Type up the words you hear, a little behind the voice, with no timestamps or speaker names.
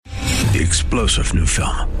The explosive new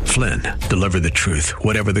film, Flynn, Deliver the Truth,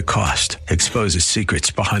 Whatever the Cost, exposes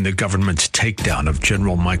secrets behind the government's takedown of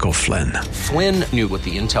General Michael Flynn. Flynn knew what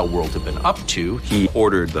the intel world had been up to. He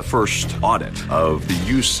ordered the first audit of the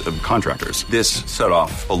use of contractors. This set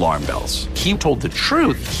off alarm bells. He told the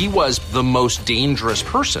truth. He was the most dangerous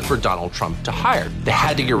person for Donald Trump to hire. They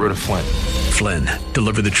had to get rid of Flynn. Flynn,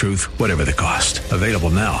 Deliver the Truth, Whatever the Cost. Available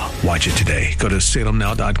now. Watch it today. Go to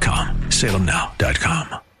salemnow.com.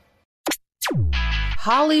 salemnow.com.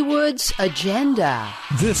 Hollywood's agenda.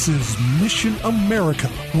 This is Mission America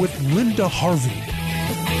with Linda Harvey.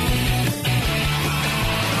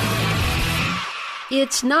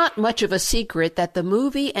 It's not much of a secret that the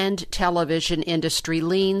movie and television industry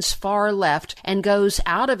leans far left and goes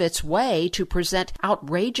out of its way to present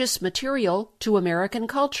outrageous material to American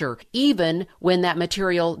culture, even when that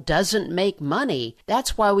material doesn't make money.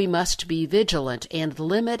 That's why we must be vigilant and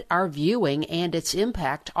limit our viewing and its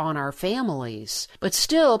impact on our families. But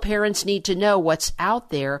still, parents need to know what's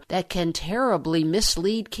out there that can terribly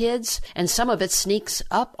mislead kids, and some of it sneaks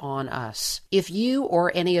up on us. If you or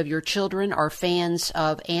any of your children are fans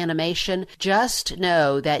of animation, just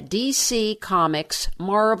know that DC Comics,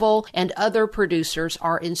 Marvel, and other producers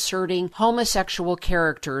are inserting homosexual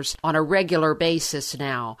characters on a regular basis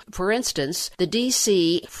now. For instance, the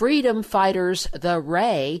DC Freedom Fighters The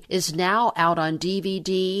Ray is now out on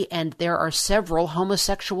DVD, and there are several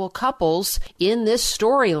homosexual couples in this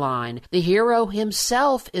storyline. The hero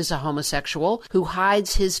himself is a homosexual who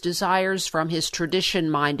hides his desires from his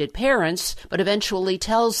tradition-minded parents, but eventually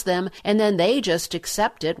tells them, and then they just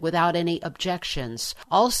accept it without any objections.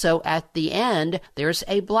 Also, at the end, there's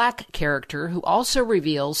a black character who also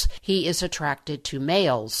reveals he is attracted to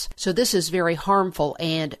males. So this is very harmful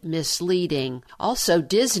and misleading. Also,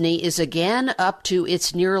 Disney is again up to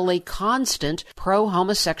its nearly constant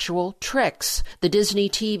pro-homosexual tricks. The Disney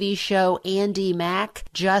TV show Andy Mack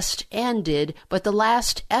just ended, but the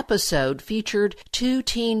last episode featured two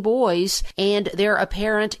teen boys and their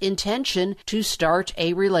apparent intention to start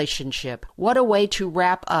a relationship. What a way to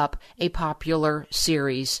wrap up a popular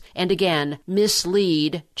series and again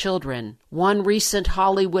mislead children. One recent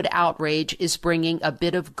Hollywood outrage is bringing a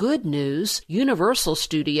bit of good news. Universal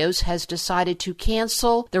Studios has decided to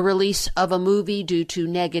cancel the release of a movie due to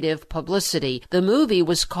negative publicity. The movie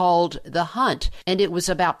was called The Hunt, and it was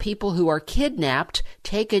about people who are kidnapped,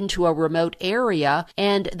 taken to a remote area,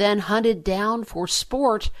 and then hunted down for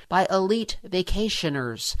sport by elite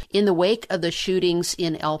vacationers. In the wake of the shootings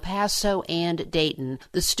in El Paso and Dayton,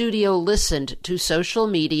 the studio listened to social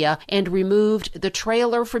media and removed the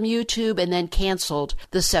trailer from YouTube and then canceled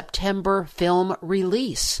the September film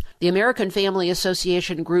release. The American Family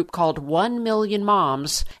Association group called 1 Million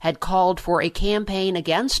Moms had called for a campaign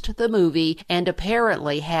against the movie and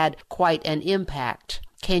apparently had quite an impact.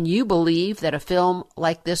 Can you believe that a film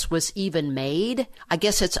like this was even made? I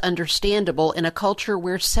guess it's understandable in a culture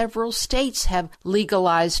where several states have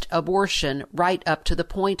legalized abortion right up to the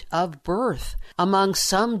point of birth. Among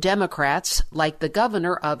some Democrats, like the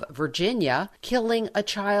governor of Virginia, killing a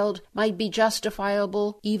child might be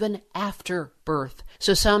justifiable even after birth.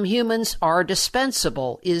 So some humans are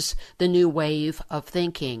dispensable is the new wave of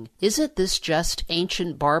thinking. Isn't this just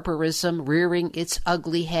ancient barbarism rearing its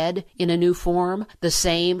ugly head in a new form? The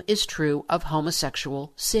same is true of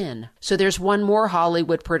homosexual sin. So there's one more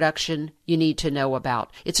Hollywood production you need to know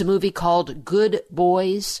about. It's a movie called Good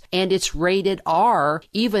Boys, and it's rated R,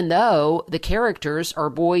 even though the characters are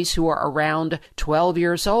boys who are around 12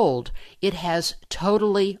 years old. It has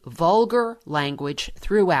totally vulgar language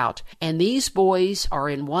throughout, and these boys are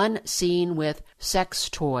in one scene with sex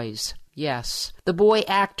toys. Yes, the boy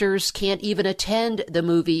actors can't even attend the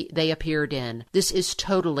movie they appeared in. This is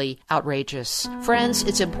totally outrageous. Friends,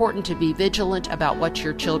 it's important to be vigilant about what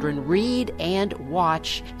your children read and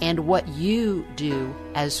watch and what you do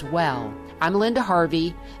as well. I'm Linda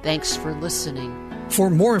Harvey. Thanks for listening. For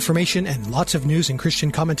more information and lots of news and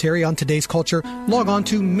Christian commentary on today's culture, log on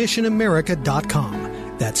to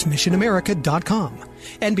missionamerica.com. That's missionamerica.com.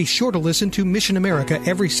 And be sure to listen to Mission America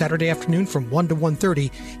every Saturday afternoon from 1 to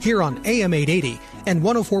 1:30 here on AM 880 and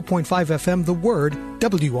 104.5 FM The Word,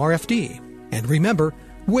 WRFD. And remember,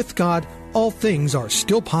 with God, all things are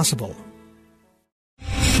still possible.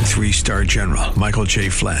 3-star General Michael J.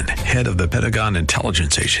 Flynn, head of the Pentagon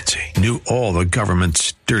Intelligence Agency, knew all the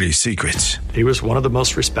government's dirty secrets. He was one of the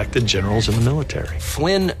most respected generals in the military.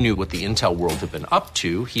 Flynn knew what the intel world had been up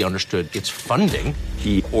to. He understood its funding.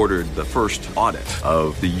 He ordered the first audit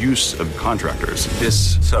of the use of contractors.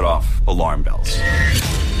 This set off alarm bells.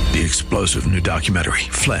 The explosive new documentary,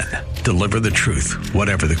 Flynn, deliver the truth,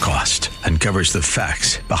 whatever the cost, uncovers the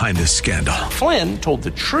facts behind the scandal. Flynn told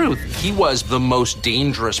the truth. He was the most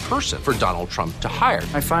dangerous person for Donald Trump to hire.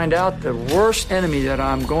 I find out the worst enemy that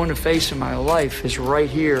I'm going to face in my life is right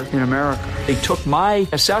here in America. They took my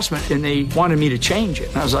assessment and they wanted me to change it.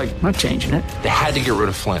 And I was like, I'm not changing it. They had to get rid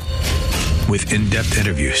of Flynn. With in-depth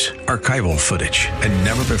interviews, archival footage, and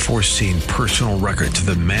never-before-seen personal records of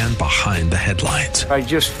the man behind the headlines. I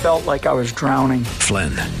just felt like I was drowning.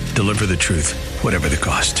 Flynn, deliver the truth, whatever the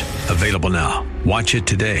cost. Available now. Watch it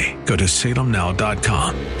today. Go to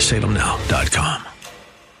salemnow.com. salemnow.com.